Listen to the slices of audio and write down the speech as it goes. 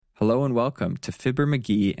Hello and welcome to Fibber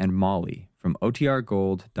McGee and Molly from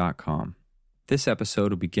OTRGold.com. This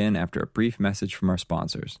episode will begin after a brief message from our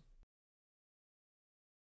sponsors.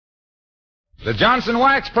 The Johnson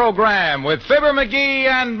Wax Program with Fibber McGee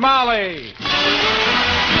and Molly.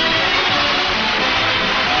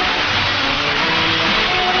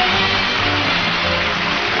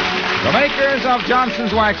 The makers of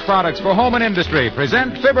Johnson's Wax products for home and industry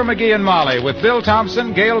present Fibber McGee and Molly with Bill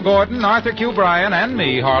Thompson, Gail Gordon, Arthur Q. Bryan, and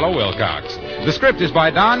me, Harlow Wilcox. The script is by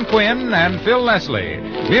Don Quinn and Phil Leslie.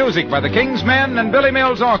 Music by the King's Men and Billy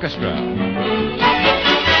Mills Orchestra.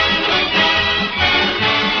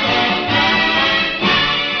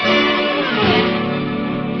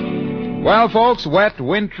 Well, folks, wet,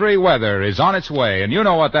 wintry weather is on its way, and you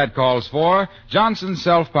know what that calls for. Johnson's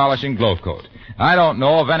Self-Polishing Glow Coat. I don't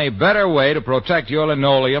know of any better way to protect your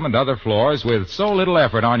linoleum and other floors with so little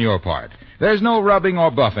effort on your part. There's no rubbing or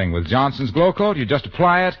buffing with Johnson's Glow Coat. You just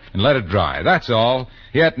apply it and let it dry. That's all.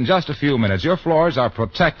 Yet in just a few minutes, your floors are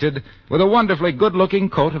protected with a wonderfully good-looking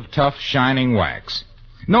coat of tough, shining wax.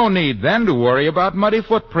 No need, then, to worry about muddy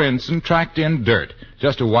footprints and tracked-in dirt.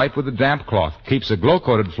 Just a wipe with a damp cloth keeps a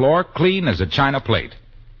glow-coated floor clean as a china plate.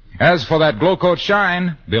 As for that Glow Coat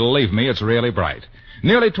shine, believe me, it's really bright.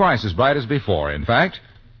 Nearly twice as bright as before, in fact.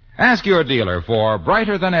 Ask your dealer for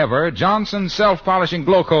brighter than ever Johnson's Self-Polishing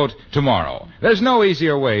Glow Coat tomorrow. There's no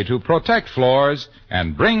easier way to protect floors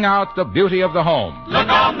and bring out the beauty of the home. Look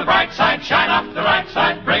on the bright side, shine up the right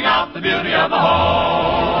side, bring out the beauty of the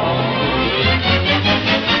home.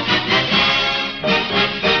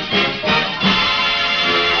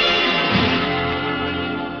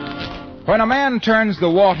 When a man turns the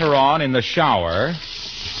water on in the shower,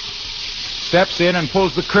 steps in and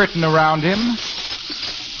pulls the curtain around him,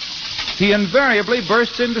 he invariably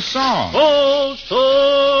bursts into song. Oh,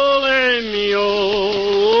 sole mio.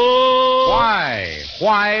 Why?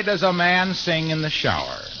 Why does a man sing in the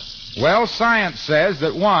shower? Well, science says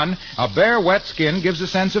that, one, a bare, wet skin gives a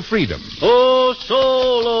sense of freedom. Oh,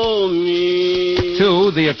 solo me.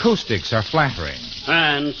 Two, the acoustics are flattering.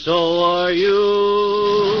 And so are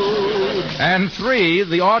you. And three,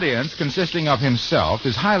 the audience, consisting of himself,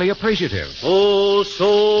 is highly appreciative. Oh,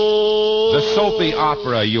 so. The soapy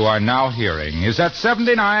opera you are now hearing is at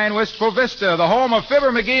 79 Wistful Vista, the home of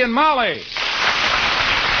Fibber McGee and Molly.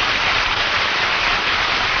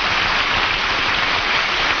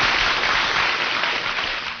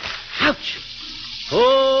 Ouch!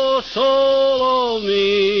 Oh, solo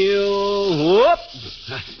mio. Whoop!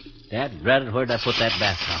 Dad, dreaded, where'd I put that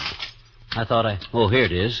bath towel? I thought oh, here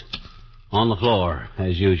it is. On the floor,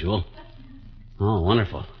 as usual. Oh,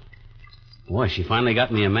 wonderful. Boy, she finally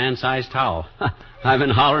got me a man-sized towel. I've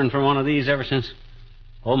been hollering for one of these ever since.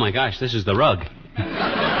 Oh, my gosh, this is the rug.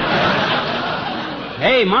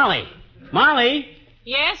 Hey, Molly. Molly?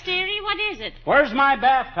 Yes, dearie, what is it? Where's my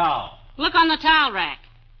bath towel? Look on the towel rack.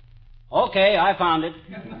 Okay, I found it.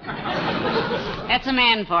 That's a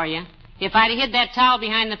man for you. If I'd have hid that towel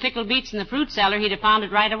behind the pickled beets in the fruit cellar, he'd have found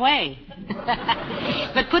it right away.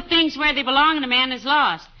 But put things where they belong and a man is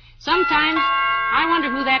lost. Sometimes I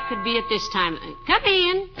wonder who that could be at this time. Come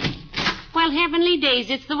in. Well, heavenly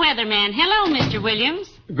days, it's the weatherman. Hello, Mr. Williams.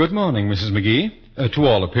 Good morning, Mrs. McGee, to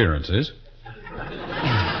all appearances.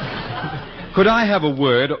 Could I have a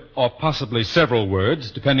word, or possibly several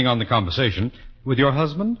words, depending on the conversation, with your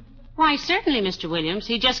husband? Why, certainly, Mr. Williams.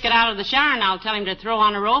 He just got out of the shower, and I'll tell him to throw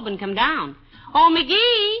on a robe and come down. Oh,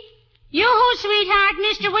 McGee! Yoo-hoo, sweetheart.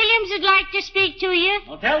 Mr. Williams would like to speak to you.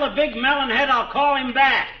 Well, tell the big melon head I'll call him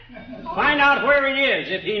back. Find out where he is,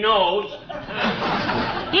 if he knows.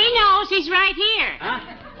 He knows. He's right here. Huh?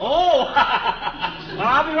 Oh! Well,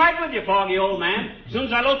 I'll be right with you, foggy old man, as soon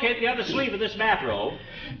as I locate the other sleeve of this bathrobe.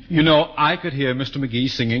 You know, I could hear Mr. McGee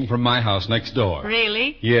singing from my house next door.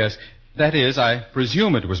 Really? Yes. That is, I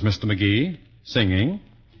presume it was Mr. McGee singing.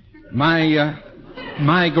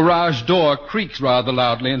 My garage door creaks rather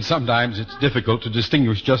loudly, and sometimes it's difficult to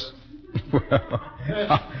distinguish just...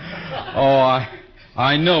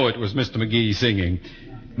 I know it was Mr. McGee singing.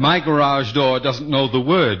 My garage door doesn't know the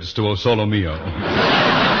words to O Solo Mio. Well,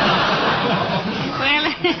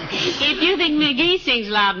 if you think McGee sings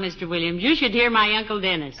loud, Mr. Williams, you should hear my Uncle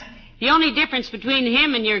Dennis. The only difference between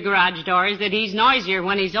him and your garage door is that he's noisier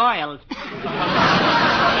when he's oiled.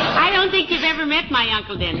 I don't think you've ever met my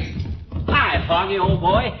Uncle Dennis. Hi, foggy old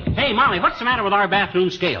boy. Hey, Molly, what's the matter with our bathroom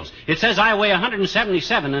scales? It says I weigh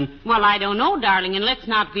 177 and... Well, I don't know, darling, and let's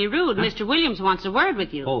not be rude. Huh? Mr. Williams wants a word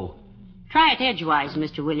with you. Oh. Try it edgewise,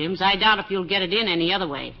 Mr. Williams. I doubt if you'll get it in any other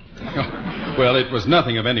way. Well, it was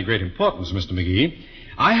nothing of any great importance, Mr. McGee.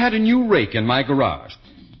 I had a new rake in my garage.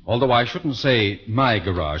 Although I shouldn't say my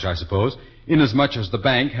garage, I suppose. inasmuch as the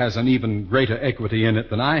bank has an even greater equity in it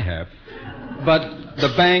than I have. But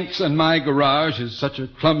the bank's and my garage is such a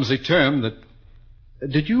clumsy term that...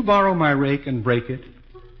 Did you borrow my rake and break it?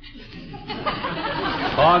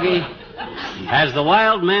 Foggy, as the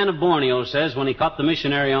wild man of Borneo says when he caught the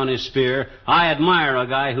missionary on his spear, I admire a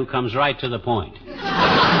guy who comes right to the point.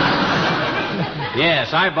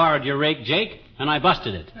 Yes, I borrowed your rake, Jake, and I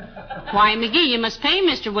busted it. Why, McGee, you must pay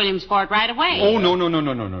Mr. Williams for it right away. Oh,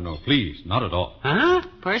 no, please, not at all. Huh?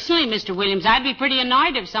 Personally, Mr. Williams, I'd be pretty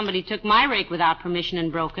annoyed if somebody took my rake without permission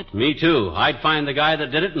and broke it. Me too. I'd find the guy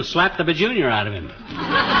that did it and slap the bajunior out of him.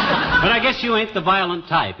 But I guess you ain't the violent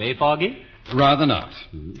type, eh, Foggy? Rather not.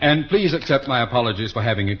 And please accept my apologies for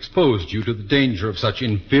having exposed you to the danger of such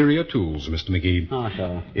inferior tools, Mr. McGee. Oh,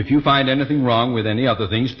 so. If you find anything wrong with any other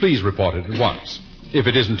things, please report it at once. If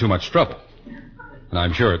it isn't too much trouble. And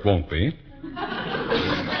I'm sure it won't be.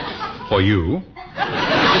 For you.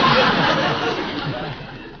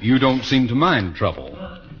 You don't seem to mind trouble.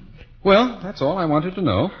 Well, that's all I wanted to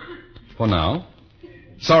know. For now.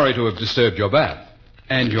 Sorry to have disturbed your bath.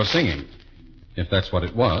 And your singing. If that's what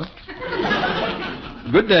it was.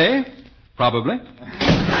 Good day. Probably.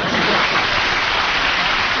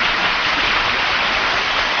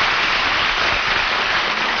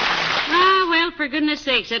 For goodness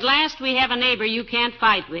sakes, at last we have a neighbor you can't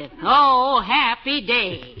fight with. Oh, happy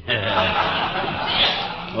day.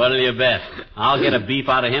 What'll you bet? I'll get a beef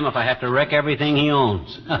out of him if I have to wreck everything he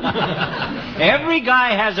owns. Every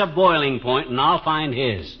guy has a boiling point, and I'll find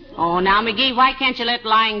his. Oh, now, McGee, why can't you let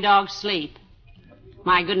lying dogs sleep?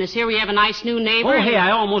 My goodness, here we have a nice new neighbor. Oh, hey, I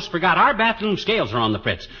almost forgot. Our bathroom scales are on the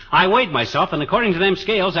fritz. I weighed myself, and according to them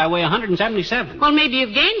scales, I weigh 177. Well, maybe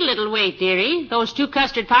you've gained a little weight, dearie. Those 2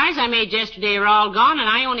 custard pies I made yesterday are all gone, and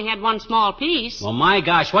I only had 1 small piece. Well, my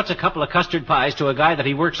gosh, what's a couple of custard pies to a guy that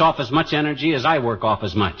he works off as much energy as I work off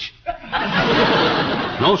as much?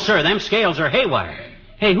 No, sir, them scales are haywire.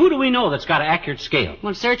 Hey, who do we know that's got an accurate scale?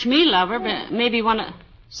 Well, search me, lover, but maybe one of...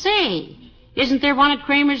 Say... Isn't there one at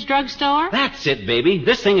Kramer's drugstore? That's it, baby.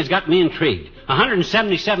 This thing has got me intrigued.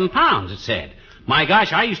 177 pounds, it said. My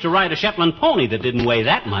gosh, I used to ride a Shetland pony that didn't weigh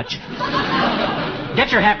that much.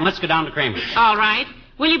 Get your hat and let's go down to Kramer's. All right.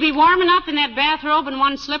 Will you be warm enough in that bathrobe and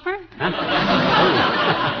 1 slipper? Huh?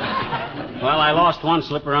 Well, I lost 1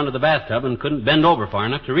 slipper under the bathtub and couldn't bend over far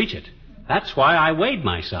enough to reach it. That's why I weighed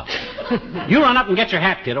myself. You run up and get your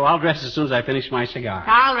hat, kiddo. I'll dress as soon as I finish my cigar.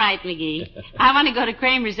 All right, McGee. I want to go to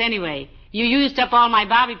Kramer's anyway. You used up all my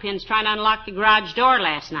bobby pins trying to unlock the garage door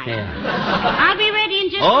last night. Yeah. I'll be ready in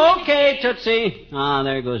just... Okay, Tootsie. Ah,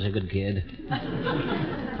 there goes a good kid.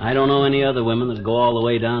 I don't know any other women that go all the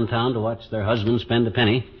way downtown to watch their husband spend a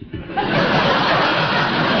penny. For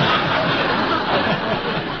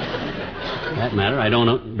that matter, I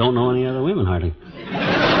don't know any other women, hardly.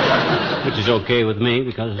 Which is okay with me,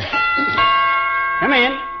 because... Come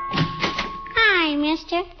in. Hi,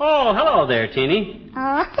 mister. Oh, hello there, Teeny.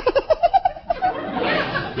 Oh.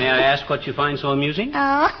 May I ask what you find so amusing?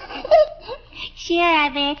 Oh. Sure, I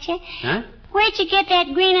betcha. Huh? Where'd you get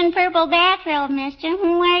that green and purple bathrobe, mister?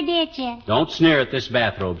 Where did you? Don't sneer at this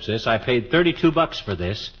bathrobe, sis. I paid $32 for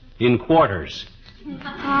this in quarters.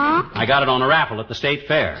 Oh? I got it on a raffle at the state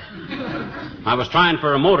fair. I was trying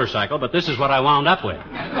for a motorcycle, but this is what I wound up with.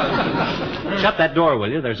 Shut that door, will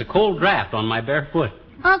you? There's a cold draft on my bare foot.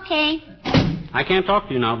 Okay. I can't talk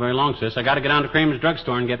to you now very long, sis. I got to get down to Kramer's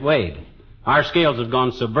drugstore and get weighed. Our scales have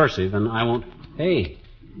gone subversive, and I won't... Hey,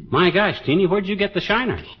 my gosh, Teeny, where'd you get the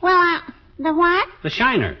shiner? Well, the what? The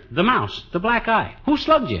shiner, the mouse, the black eye. Who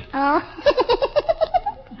slugged you? Oh.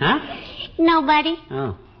 Huh? Nobody.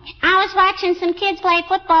 Oh. I was watching some kids play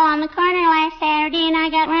football on the corner last Saturday, and I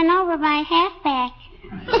got run over by a halfback.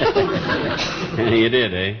 You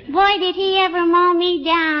did, eh? Boy, did he ever mow me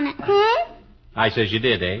down. I says you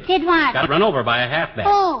did, eh? Did what? Got run over by a halfback.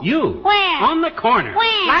 Who? You. Where? On the corner.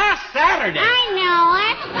 When? Last Saturday. I know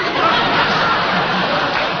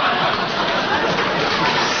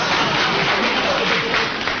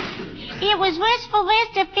it. It was Wistful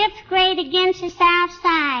Vista 5th grade against the South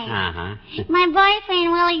Side. Uh-huh. My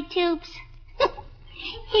boyfriend, Willie Toops.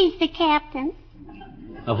 He's the captain.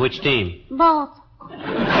 Of which team? Both.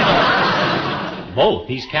 Both?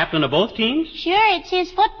 He's captain of both teams? Sure, it's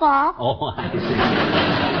his football. Oh, I see.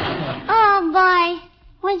 Oh, boy.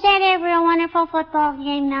 Was that ever a wonderful football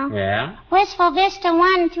game, now? Yeah? Wistful Vista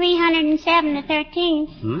won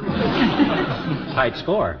 307-13. Tight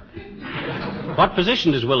score. What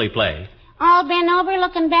position does Willie play? All bent over,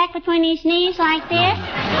 looking back between his knees like this.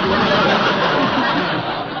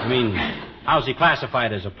 I mean, how's he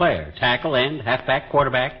classified as a player? Tackle, end, halfback,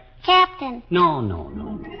 quarterback? Captain. No.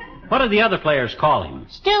 What do the other players call him?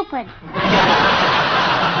 Stupid.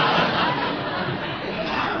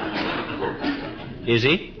 Is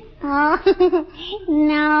he? Oh,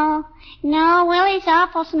 no, Willie's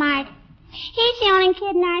awful smart. He's the only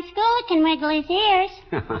kid in our school that can wiggle his ears.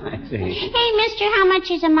 I see. Hey, mister, how much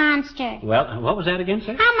is a monster? Well, what was that again,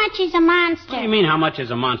 sir? How much is a monster? What do you mean, how much is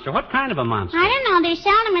a monster? What kind of a monster? I don't know. They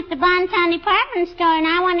sell them at the Bonton department store, and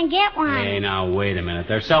I want to get one. Hey, now, wait a minute.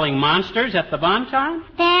 They're selling monsters at the Bonton?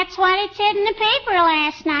 That's what it said in the paper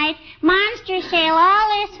last night. Monster sale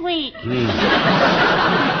all this week. If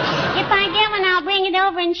I get one, I'll bring it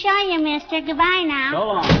over and show you, mister. Goodbye now. So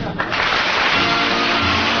long.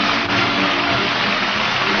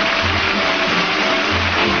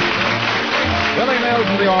 Billy Mills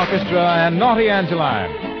and the orchestra and Naughty Angeline.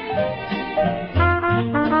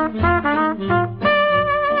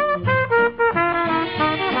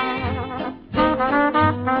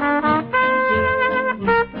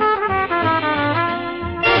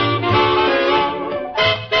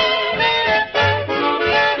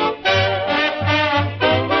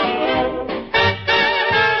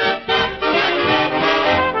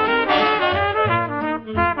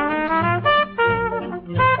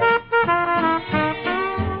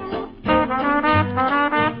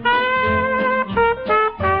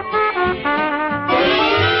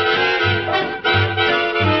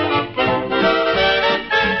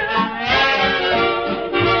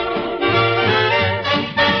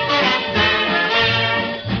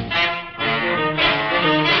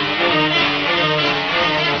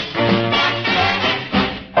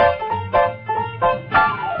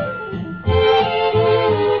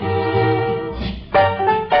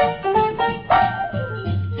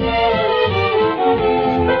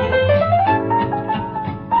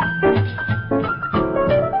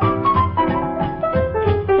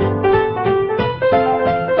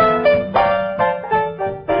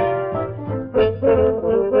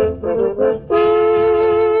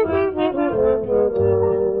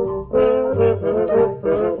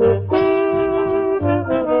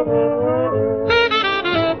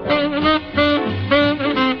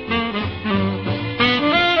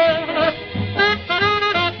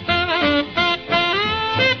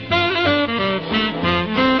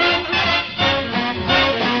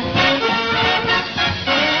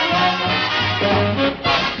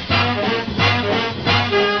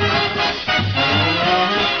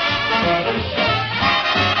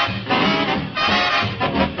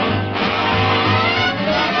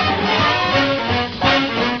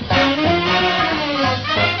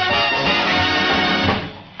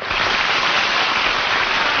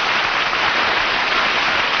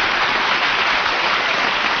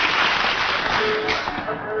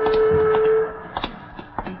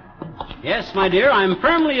 Yes, my dear, I'm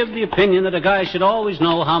firmly of the opinion that a guy should always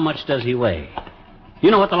know how much does he weigh.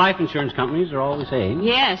 You know what the life insurance companies are always saying?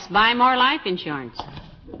 Yes, buy more life insurance.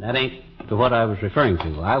 That ain't to what I was referring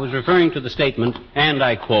to. I was referring to the statement, and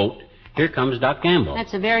I quote, "Here comes Doc Gamble."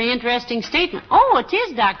 That's a very interesting statement. Oh, it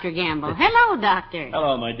is Dr. Gamble. Hello, Doctor.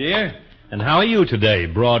 Hello, my dear. And how are you today,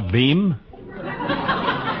 Broadbeam?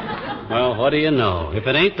 Well, what do you know? If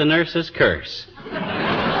it ain't the nurse's curse.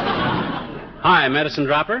 Hi, medicine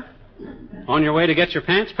dropper. On your way to get your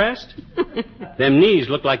pants pressed? Them knees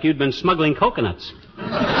look like you'd been smuggling coconuts.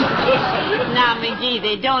 Now, McGee,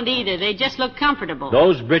 they don't either. They just look comfortable.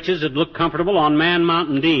 Those breeches would look comfortable on Man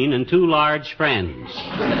Mountain Dean and two large friends.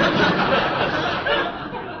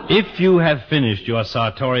 If you have finished your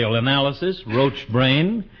sartorial analysis, roach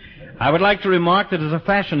brain, I would like to remark that as a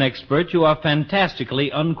fashion expert, you are fantastically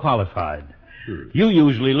unqualified. You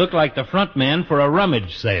usually look like the front man for a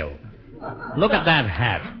rummage sale. Look at that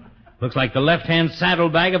hat. Looks like the left-hand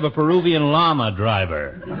saddlebag of a Peruvian llama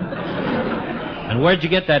driver. And where'd you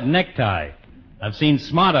get that necktie? I've seen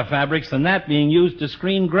smarter fabrics than that being used to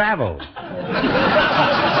screen gravel.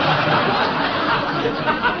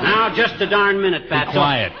 Now, just a darn minute, Pat. Be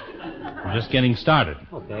quiet. I'm just getting started.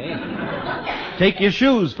 Okay. Take your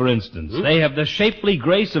shoes, for instance. They have the shapely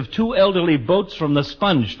grace of two elderly boats from the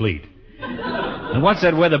sponge fleet. And what's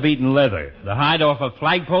that weather-beaten leather? The hide off a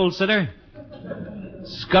flagpole sitter?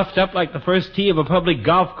 Scuffed up like the first tee of a public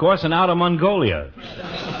golf course in Outer Mongolia.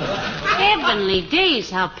 Heavenly days,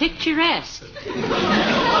 how picturesque.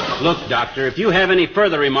 Look, Doctor, if you have any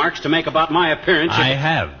further remarks to make about my appearance... I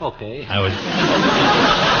have. Okay. I was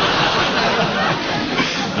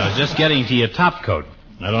just getting to your top coat.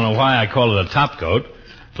 I don't know why I call it a top coat.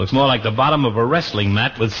 Looks more like the bottom of a wrestling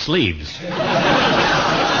mat with sleeves.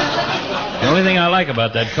 The only thing I like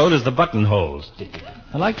about that coat is the buttonholes.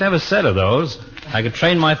 I'd like to have a set of those. I could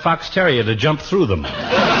train my fox terrier to jump through them.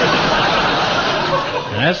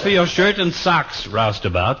 And as for your shirt and socks,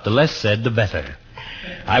 roustabout, the less said, the better.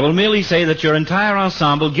 I will merely say that your entire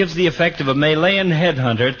ensemble gives the effect of a Malayan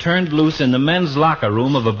headhunter turned loose in the men's locker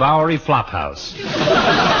room of a Bowery flophouse.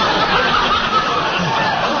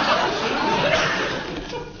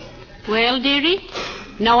 Well, dearie,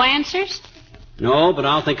 no answers? No, but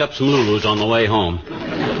I'll think up some Lulus on the way home.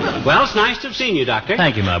 Well, it's nice to have seen you, Doctor.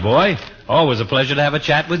 Thank you, my boy. Always a pleasure to have a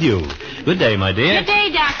chat with you. Good day, my dear. Good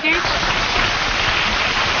day, Doctor.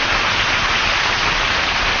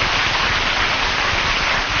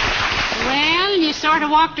 Well, you sort of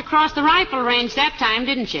walked across the rifle range that time,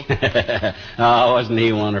 didn't you? Oh, wasn't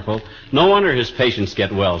he wonderful? No wonder his patients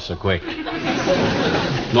get well so quick.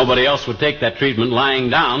 Nobody else would take that treatment lying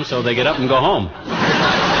down, so they get up and go home.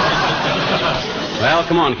 Well,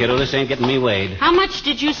 come on, kiddo. This ain't getting me weighed. How much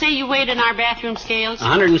did you say you weighed in our bathroom scales?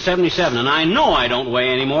 177, and I know I don't weigh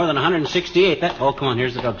any more than 168. Oh, come on.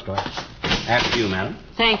 Here's the drugstore. After you, madam.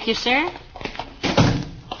 Thank you, sir.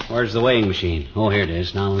 Where's the weighing machine? Oh, here it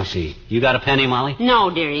is. Now, let me see. You got a penny, Molly?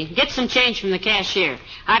 No, dearie. Get some change from the cashier.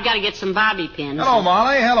 I've got to get some bobby pins. Hello,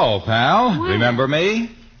 Molly. Hello, pal. What? Remember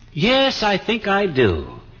me? Yes, I think I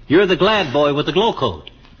do. You're the glad boy with the glow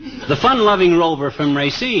coat. The fun-loving rover from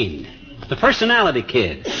Racine. The personality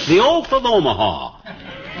kid. The oaf of Omaha.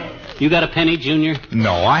 You got a penny, Junior?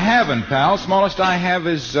 No, I haven't, pal. Smallest I have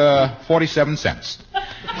is 47 cents.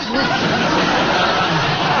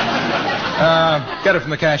 Get it from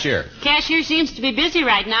the cashier. Cashier seems to be busy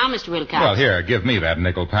right now, Mr. Wilcox. Well, here, give me that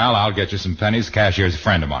nickel, pal. I'll get you some pennies. Cashier's a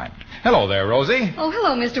friend of mine. Hello there, Rosie. Oh,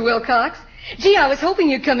 hello, Mr. Wilcox. Gee, I was hoping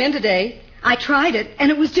you'd come in today. I tried it, and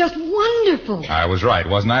it was just wonderful. I was right,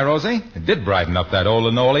 wasn't I, Rosie? It did brighten up that old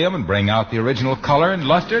linoleum and bring out the original color and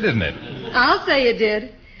luster, didn't it? I'll say it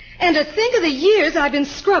did. And to think of the years I've been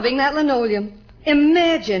scrubbing that linoleum.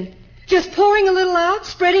 Imagine. Just pouring a little out,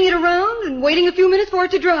 spreading it around, and waiting a few minutes for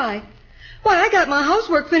it to dry. Why, I got my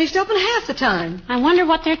housework finished up in half the time. I wonder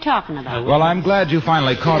what they're talking about. Well, I'm glad you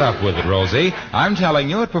finally caught up with it, Rosie. I'm telling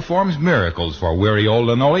you, it performs miracles for weary old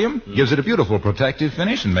linoleum. Gives it a beautiful protective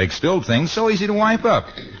finish and makes spilled things so easy to wipe up.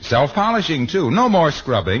 Self-polishing, too. No more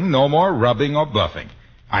scrubbing, no more rubbing or buffing.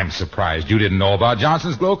 I'm surprised you didn't know about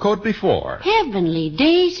Johnson's Glow Coat before. Heavenly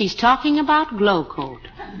days, he's talking about Glow Coat.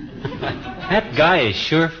 That guy is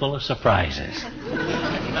sure full of surprises.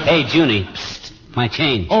 Hey, Junie, psst, my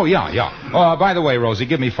change. Oh, yeah. By the way, Rosie,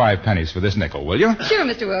 give me 5 pennies for this nickel, will you? Sure,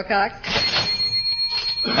 Mr. Wilcox.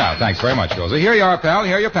 Ah, thanks very much, Rosie. Here you are, pal.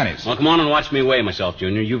 Here are your pennies. Well, come on and watch me weigh myself,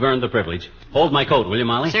 Junior. You've earned the privilege. Hold my coat, will you,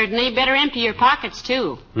 Molly? Certainly. Better empty your pockets,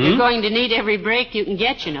 too. You're going to need every break you can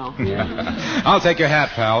get, you know. Yeah. I'll take your hat,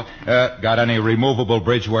 pal. Got any removable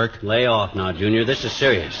bridge work? Lay off now, Junior. This is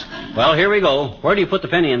serious. Well, here we go. Where do you put the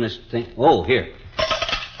penny in this thing? Oh, here.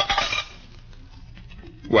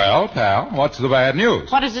 Well, pal, what's the bad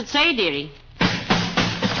news? What does it say, dearie?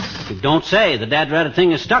 Don't say. The dad-ratted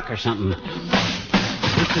thing is stuck or something.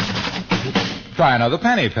 Try another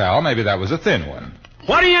penny, pal. Maybe that was a thin one.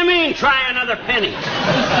 What do you mean, try another penny?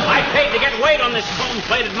 I paid to get weight on this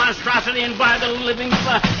chrome-plated monstrosity and buy the living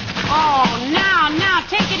blood. Oh, now,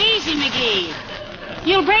 take it easy, McGee.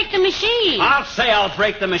 You'll break the machine. I'll say I'll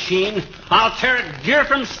break the machine. I'll tear it gear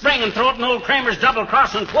from spring and throw it in old Kramer's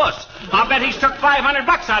double-crossing puss. I'll bet he's took $500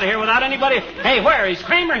 out of here without anybody... Hey, where? Is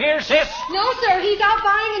Kramer here, sis? No, sir. He's out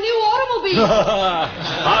buying a new automobile.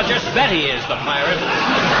 I'll just bet he is, the pirate.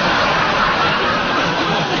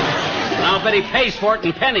 And I'll bet he pays for it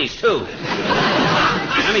in pennies, too.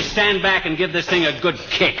 Let me stand back and give this thing a good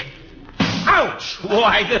kick. Ouch!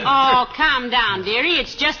 Why, Oh, calm down, dearie.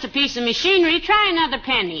 It's just a piece of machinery. Try another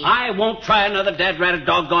penny. I won't try another dad-ratted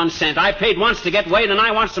doggone cent. I paid once to get weighed, and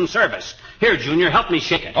I want some service. Here, Junior, help me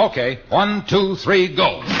shake it. Okay. 1, 2, 3,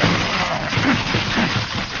 go.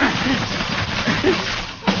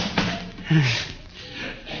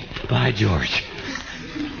 By George.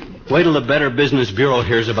 Wait till the Better Business Bureau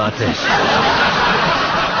hears about this.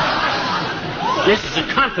 This is a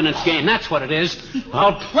confidence game, that's what it is.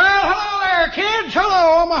 Well, hello there, kids.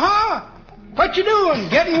 Hello, Omaha. What you doing?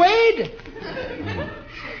 Getting weighed?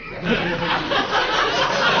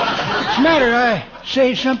 What's the matter? I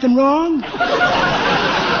say something wrong?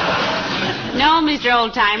 No, Mr.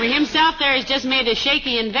 Oldtimer. Himself there has just made a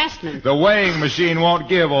shaky investment. The weighing machine won't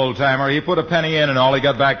give, old-timer. He put a penny in and all he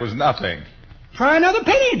got back was nothing. Try another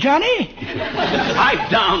penny, Johnny. Pipe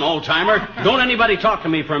down, old-timer. Don't anybody talk to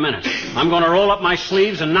me for a minute. I'm going to roll up my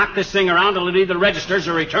sleeves and knock this thing around till it either registers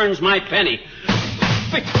or returns my penny.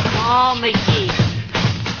 Oh, McGee.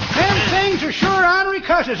 Them things are sure ornery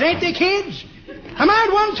cusses, ain't they, kids? I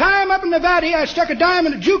mind one time up in Nevada, I stuck a dime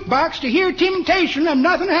in a jukebox to hear Temptation and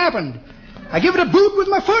nothing happened. I give it a boot with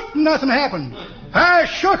my foot and nothing happened. I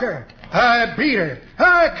shook her. I beat her.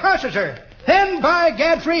 I cusses her. Then, by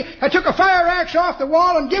Gadfrey, I took a fire axe off the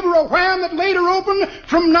wall and give her a wham that laid her open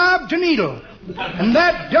from knob to needle. And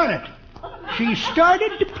that done it. She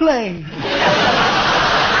started to play.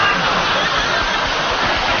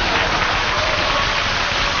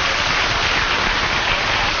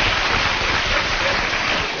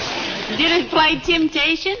 Did it play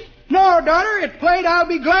Temptation? No, daughter, it played I'll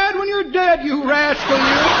Be Glad When You're Dead, you rascal, you.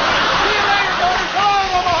 See you later, daughter. So long,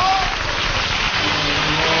 Omaha.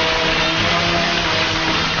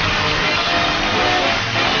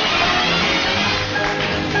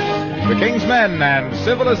 The King's Men and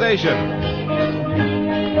Civilization.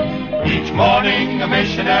 Each morning a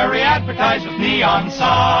missionary advertised with neon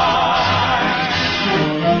signs.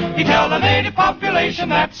 He tell the native population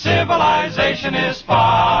that civilization is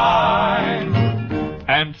fine.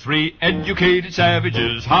 And 3 educated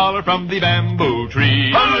savages holler from the bamboo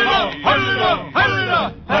tree. Hurrah, hurrah,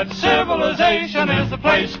 hurrah, that civilization is the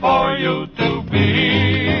place for you to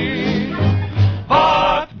be.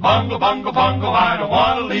 But bungo, bungo, bungo, I don't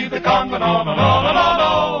want to leave the Congo, no, no, no, no, no,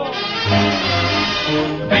 no.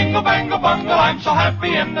 Bingo, bango, bungo, I'm so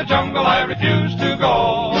happy in the jungle, I refuse to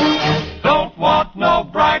go. Don't want no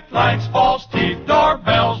bright lights, false teeth,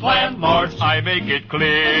 doorbells, landlords, I make it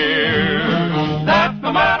clear that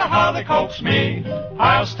no matter how they coax me,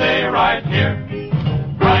 I'll stay right here,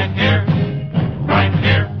 right here, right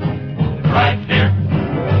here, right here.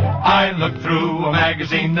 I look through a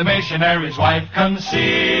magazine the missionary's wife concealed.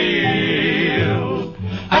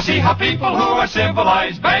 I see how people who are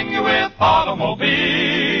civilized bang you with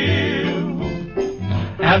automobile.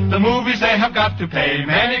 At the movies they have got to pay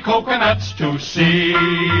many coconuts to see.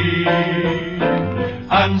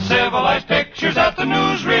 Uncivilized pictures that the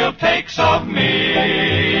newsreel takes of me.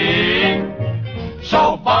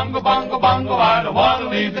 So bongo, bongo, bongo, I don't want to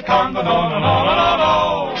leave the Congo, no, no, no, no, no,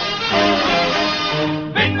 no.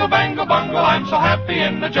 Bingo, bango, bungo, I'm so happy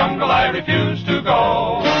in the jungle, I refuse to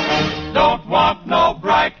go. Don't want no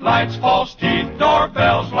bright lights, false teeth,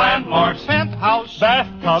 doorbells, landlords, penthouse,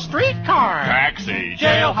 bathtub, streetcar, taxi,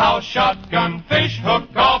 jailhouse, shotgun, fish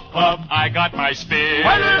hook, golf club. I got my spear. No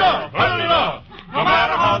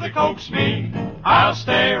matter how they coax me, I'll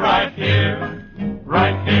stay right here,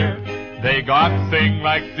 right here. They got a thing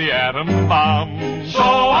like the atom bomb, so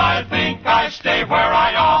I think I stay where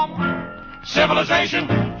I am. Civilization,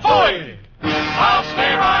 boy, I'll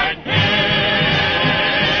stay right here.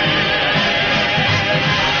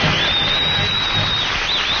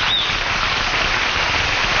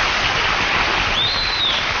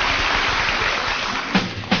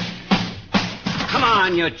 Come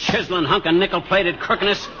on, you chiseling hunk of nickel-plated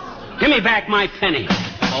crookedness. Give me back my penny.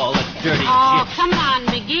 All the dirty Oh, gyps. come on,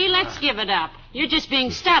 McGee. Let's give it up. You're just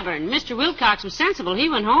being stubborn. Mr. Wilcox was sensible. He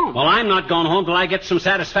went home. Well, I'm not going home till I get some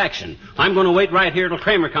satisfaction. I'm going to wait right here till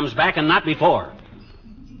Kramer comes back and not before.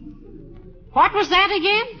 What was that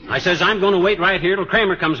again? I says I'm going to wait right here till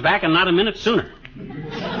Kramer comes back and not a minute sooner.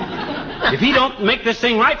 If he don't make this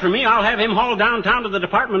thing right for me, I'll have him hauled downtown to the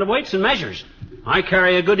Department of Weights and Measures. I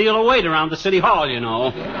carry a good deal of weight around the city hall, you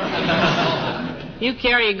know. You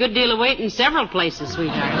carry a good deal of weight in several places,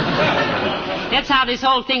 sweetheart. That's how this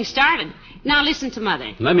whole thing started. Now listen to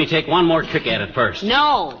Mother. Let me take one more trick at it first.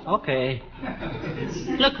 No. Okay.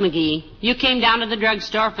 Look, McGee, you came down to the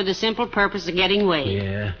drugstore for the simple purpose of getting weighed.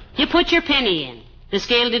 Yeah. You put your penny in. The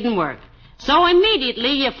scale didn't work. So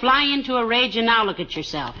immediately you fly into a rage and now look at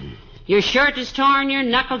yourself. Your shirt is torn, your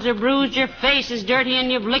knuckles are bruised, your face is dirty,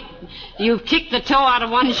 and you've kicked the toe out of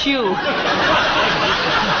one shoe.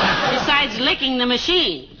 Besides licking the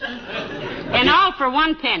machine. And all for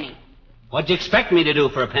 1 penny. What'd you expect me to do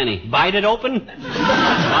for a penny? Bite it open?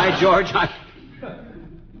 By George,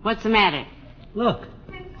 What's the matter? Look.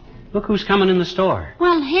 Look who's coming in the store.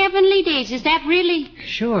 Well, heavenly days, is that really...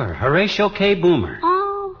 Sure, Horatio K. Boomer.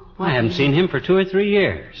 Oh. I haven't seen him for 2 or 3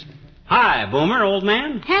 years. Hi, Boomer, old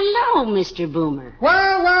man. Hello, Mr. Boomer.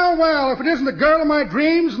 Well, well, well, if it isn't the girl of my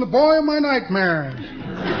dreams and the boy of my nightmares.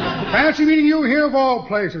 Fancy meeting you here of all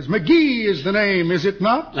places. McGee is the name, is it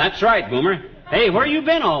not? That's right, Boomer. Hey, where you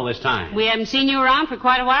been all this time? We haven't seen you around for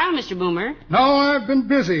quite a while, Mr. Boomer. No, I've been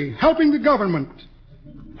busy helping the government.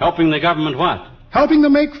 Helping the government what? Helping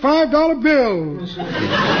them make $5 bills.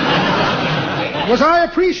 Was I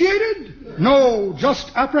appreciated? No,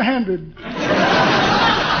 just apprehended.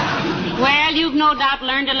 Well, you've no doubt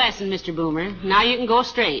learned a lesson, Mr. Boomer. Now you can go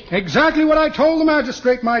straight. Exactly what I told the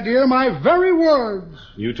magistrate, my dear, my very words.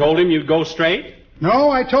 You told him you'd go straight?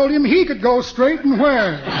 No, I told him he could go straight and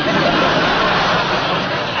where.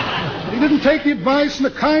 But he didn't take the advice in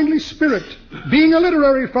a kindly spirit. Being a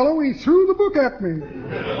literary fellow, he threw the book at me.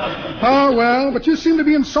 Oh, well, but you seem to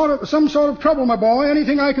be in some sort of trouble, my boy.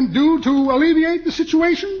 Anything I can do to alleviate the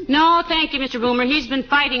situation? No, thank you, Mr. Boomer. He's been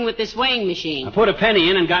fighting with this weighing machine. I put a penny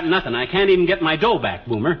in and got nothing. I can't even get my dough back,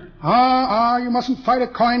 Boomer. You mustn't fight a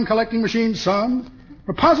coin-collecting machine, son.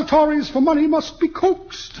 Repositories for money must be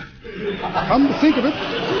coaxed. Come to think of it,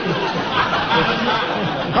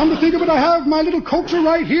 I have my little coaxer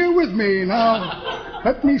right here with me. Now,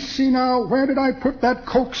 let me see now. Where did I put that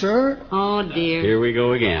coaxer? Oh, dear. Here we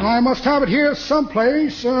go again. I must have it here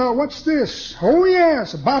someplace. What's this? Oh,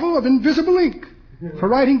 yes, a bottle of invisible ink for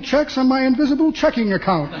writing checks on my invisible checking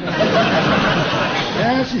account.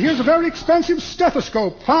 Yes, here's a very expensive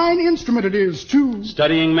stethoscope. Fine instrument it is, too.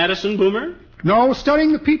 Studying medicine, Boomer? No,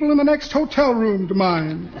 studying the people in the next hotel room to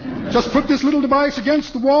mine. Just put this little device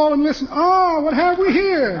against the wall and listen. What have we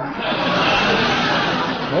here?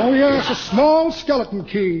 Oh, yes, a small skeleton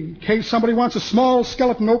key, in case somebody wants a small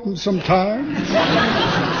skeleton opened sometime.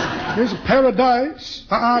 Here's a pair of dice.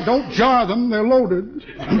 Don't jar them, they're loaded.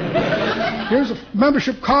 Here's a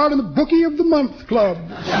membership card in the Bookie of the Month Club.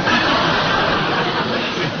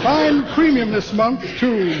 Fine premium this month,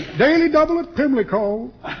 too. Daily double at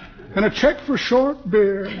Pimlico. And a check for short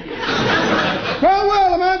beer.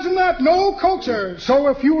 Well, imagine that. No coaxer. So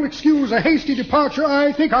if you'll excuse a hasty departure,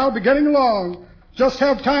 I think I'll be getting along. Just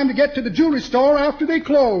have time to get to the jewelry store after they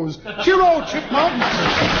close. Cheero, Chipmunk.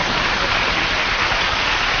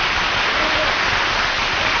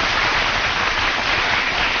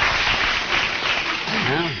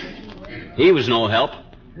 Well, he was no help.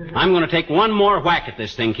 I'm going to take one more whack at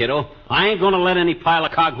this thing, kiddo. I ain't going to let any pile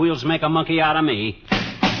of cogwheels make a monkey out of me.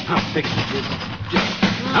 I'll fix it.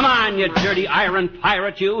 Come on, you dirty iron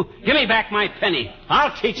pirate, you. Give me back my penny.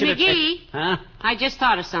 I'll teach you McGee, Huh? I just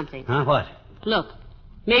thought of something. Huh, what? Look,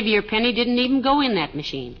 maybe your penny didn't even go in that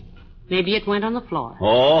machine. Maybe it went on the floor.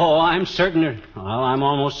 Oh, I'm certain. Well, I'm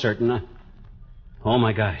almost certain. Oh,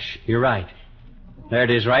 my gosh. You're right. There it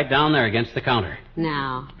is, right down there against the counter.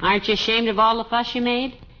 Now, aren't you ashamed of all the fuss you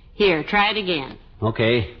made? Here, try it again.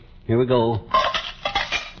 Okay, here we go.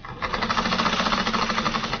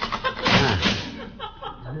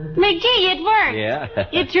 McGee, it worked. Yeah.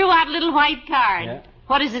 You threw out a little white card. Yeah.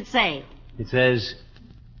 What does it say? It says,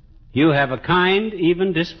 you have a kind,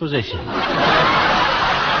 even disposition.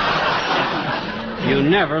 You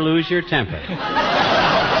never lose your temper.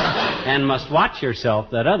 And must watch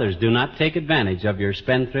yourself that others do not take advantage of your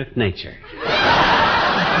spendthrift nature.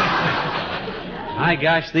 My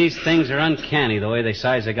gosh, these things are uncanny the way they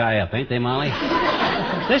size a guy up, ain't they, Molly?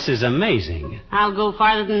 This is amazing. I'll go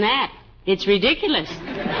farther than that. It's ridiculous.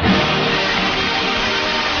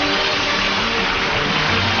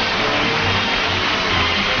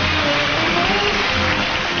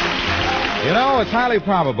 You know, it's highly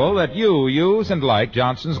probable that you use and like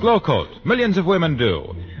Johnson's Glow Coat. Millions of women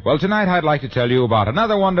do. Well, tonight I'd like to tell you about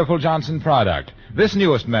another wonderful Johnson product. This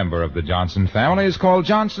newest member of the Johnson family is called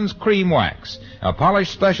Johnson's Cream Wax, a polish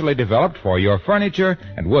specially developed for your furniture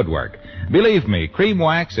and woodwork. Believe me, Cream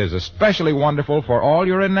Wax is especially wonderful for all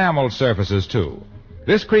your enameled surfaces, too.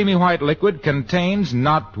 This creamy white liquid contains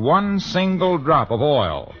not one single drop of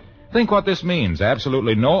oil. Think what this means.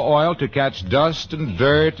 Absolutely no oil to catch dust and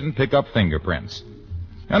dirt and pick up fingerprints.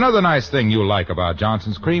 Another nice thing you'll like about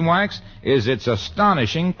Johnson's Cream Wax is its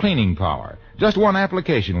astonishing cleaning power. Just one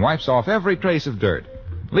application wipes off every trace of dirt,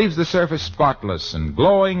 leaves the surface spotless and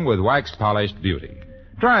glowing with wax-polished beauty.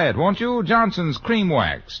 Try it, won't you? Johnson's Cream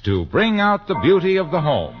Wax, to bring out the beauty of the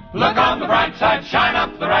home. Look on the bright side, shine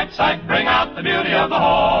up the right side, bring out the beauty of the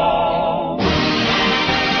home.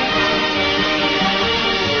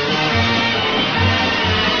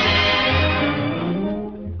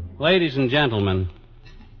 Ladies and gentlemen,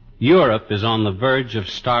 Europe is on the verge of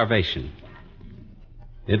starvation.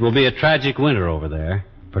 It will be a tragic winter over there,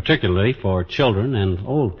 particularly for children and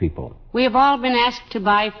old people. We have all been asked to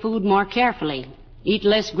buy food more carefully, eat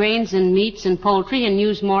less grains and meats and poultry, and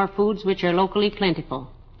use more foods which are locally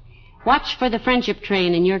plentiful. Watch for the friendship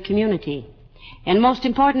train in your community. And most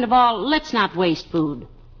important of all, let's not waste food.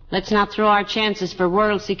 Let's not throw our chances for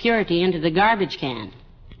world security into the garbage can.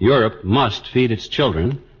 Europe must feed its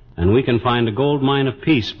children, and we can find a gold mine of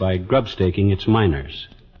peace by grubstaking its miners.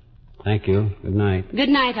 Thank you. Good night. Good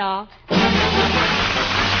night, all.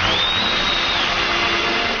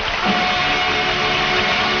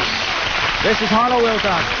 This is Harlow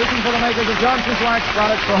Wilcox, speaking for the makers of Johnson's Wax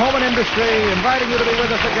products for home and industry, inviting you to be with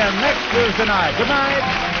us again next Tuesday night. Good night.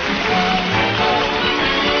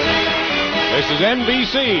 This is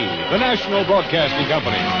NBC, the national broadcasting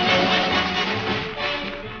company.